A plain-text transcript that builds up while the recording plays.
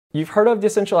You've heard of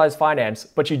decentralized finance,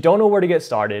 but you don't know where to get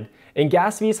started, and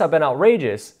gas fees have been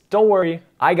outrageous. Don't worry,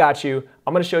 I got you.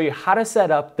 I'm going to show you how to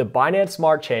set up the Binance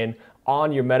Smart Chain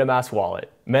on your MetaMask wallet.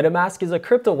 MetaMask is a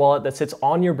crypto wallet that sits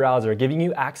on your browser, giving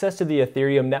you access to the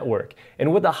Ethereum network.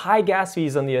 And with the high gas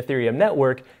fees on the Ethereum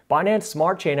network, Binance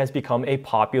Smart Chain has become a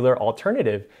popular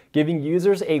alternative, giving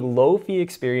users a low fee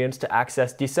experience to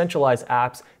access decentralized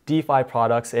apps, DeFi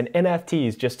products, and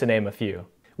NFTs, just to name a few.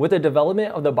 With the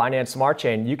development of the Binance Smart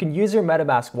Chain, you can use your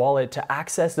MetaMask wallet to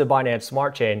access the Binance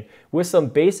Smart Chain with some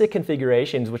basic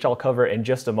configurations, which I'll cover in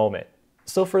just a moment.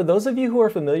 So for those of you who are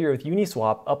familiar with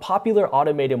Uniswap, a popular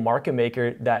automated market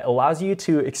maker that allows you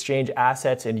to exchange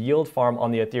assets and yield farm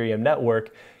on the Ethereum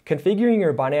network, configuring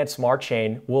your Binance Smart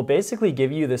Chain will basically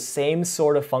give you the same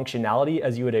sort of functionality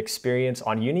as you would experience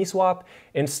on Uniswap,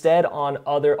 instead on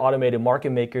other automated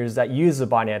market makers that use the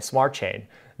Binance Smart Chain.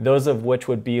 Those of which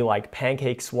would be like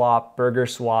PancakeSwap,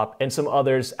 BurgerSwap, and some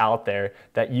others out there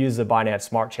that use the Binance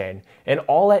Smart Chain, and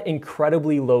all at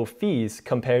incredibly low fees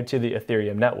compared to the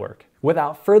Ethereum network.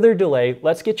 Without further delay,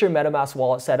 let's get your MetaMask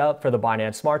wallet set up for the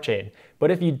Binance Smart Chain.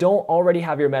 But if you don't already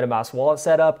have your MetaMask wallet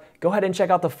set up, go ahead and check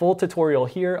out the full tutorial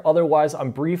here. Otherwise, I'm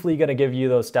briefly going to give you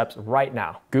those steps right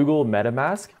now. Google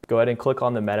MetaMask, go ahead and click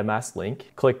on the MetaMask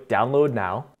link. Click download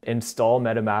now, install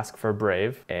MetaMask for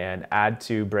Brave, and add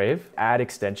to Brave, add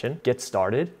extension, get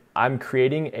started. I'm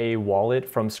creating a wallet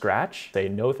from scratch. Say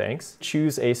no thanks.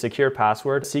 Choose a secure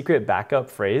password, secret backup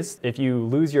phrase. If you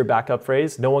lose your backup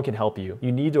phrase, no one can help you.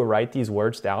 You need to write these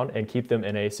words down and keep them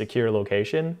in a secure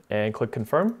location, and click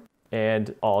confirm,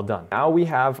 and all done. Now we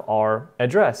have our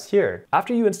address here.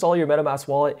 After you install your MetaMask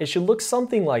wallet, it should look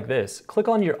something like this. Click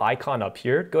on your icon up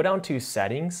here, go down to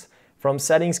settings. From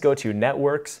settings, go to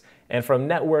networks, and from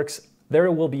networks, there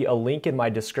will be a link in my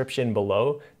description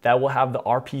below that will have the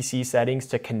RPC settings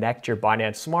to connect your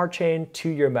Binance Smart Chain to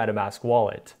your MetaMask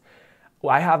wallet.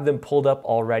 I have them pulled up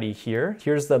already here.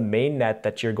 Here's the mainnet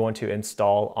that you're going to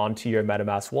install onto your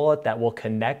MetaMask wallet that will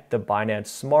connect the Binance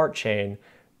Smart Chain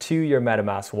to your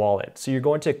MetaMask wallet. So you're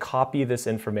going to copy this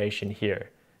information here.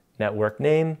 Network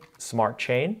name, Smart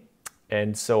Chain.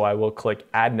 And so I will click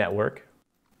Add Network,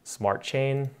 Smart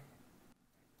Chain.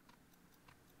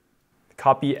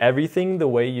 Copy everything the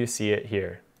way you see it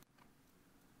here.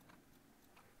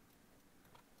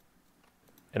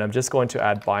 And I'm just going to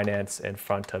add Binance in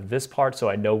front of this part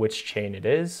so I know which chain it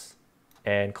is,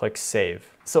 and click Save.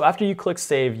 So after you click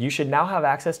Save, you should now have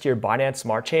access to your Binance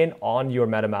Smart Chain on your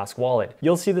MetaMask wallet.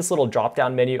 You'll see this little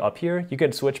drop-down menu up here. You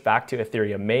can switch back to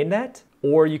Ethereum mainnet,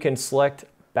 or you can select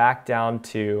back down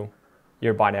to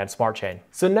your Binance Smart Chain.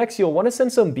 So next, you'll want to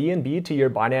send some BNB to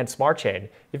your Binance Smart Chain.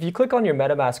 If you click on your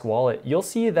MetaMask wallet, you'll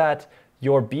see that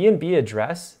your BNB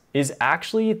address is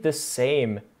actually the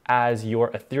same as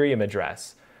your Ethereum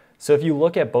address. So if you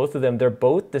look at both of them, they're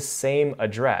both the same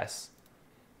address.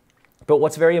 But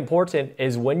what's very important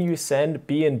is when you send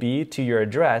BNB to your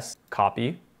address,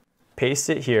 copy, paste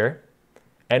it here,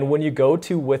 and when you go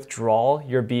to withdraw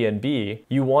your BNB,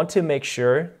 you want to make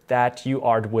sure that you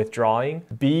are withdrawing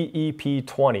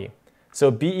BEP20. So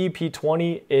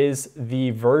BEP20 is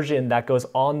the version that goes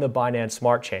on the Binance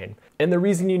Smart Chain. And the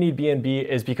reason you need BNB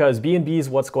is because BNB is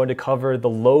what's going to cover the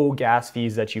low gas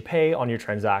fees that you pay on your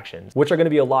transactions, which are going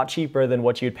to be a lot cheaper than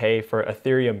what you'd pay for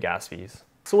Ethereum gas fees.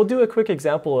 So we'll do a quick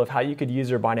example of how you could use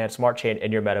your Binance Smart Chain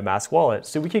in your MetaMask wallet.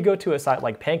 So we could go to a site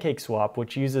like PancakeSwap,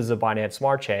 which uses a Binance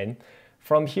Smart Chain.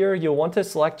 From here, you'll want to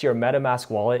select your MetaMask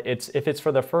wallet. If it's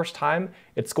for the first time,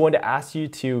 it's going to ask you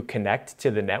to connect to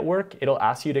the network. It'll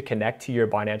ask you to connect to your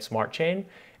Binance Smart Chain.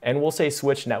 And we'll say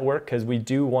switch network because we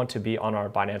do want to be on our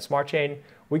Binance Smart Chain.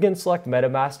 We can select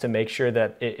MetaMask to make sure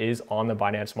that it is on the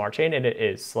Binance Smart Chain, and it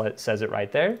is, so it says it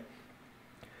right there.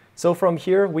 So from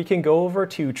here, we can go over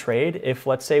to trade. If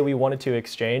let's say we wanted to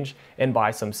exchange and buy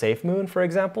some SafeMoon, for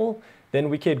example, then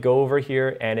we could go over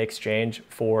here and exchange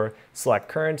for select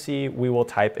currency. We will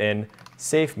type in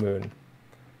SafeMoon.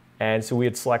 And so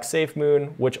we'd select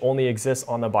SafeMoon, which only exists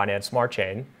on the Binance Smart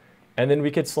Chain. And then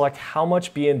we could select how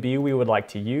much BNB we would like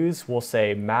to use. We'll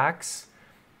say max,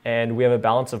 and we have a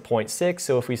balance of 0.6.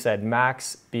 So if we said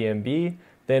max BNB,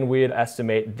 then we'd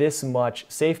estimate this much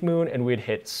SafeMoon, and we'd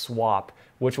hit swap,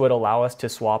 which would allow us to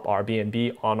swap our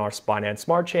BNB on our Binance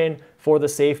Smart Chain for the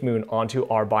SafeMoon onto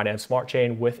our Binance Smart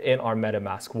Chain within our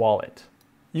MetaMask wallet.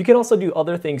 You can also do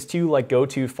other things too, like go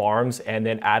to farms and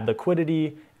then add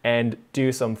liquidity and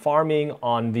do some farming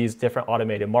on these different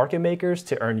automated market makers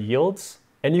to earn yields.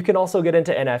 And you can also get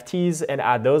into NFTs and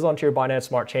add those onto your Binance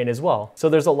Smart Chain as well. So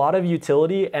there's a lot of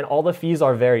utility and all the fees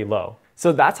are very low.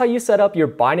 So that's how you set up your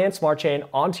Binance Smart Chain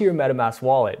onto your MetaMask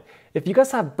wallet. If you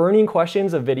guys have burning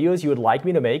questions of videos you would like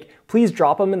me to make, please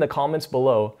drop them in the comments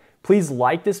below. Please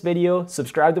like this video,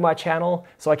 subscribe to my channel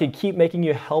so I can keep making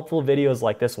you helpful videos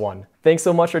like this one. Thanks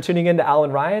so much for tuning in to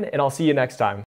Allan Ryan, and I'll see you next time.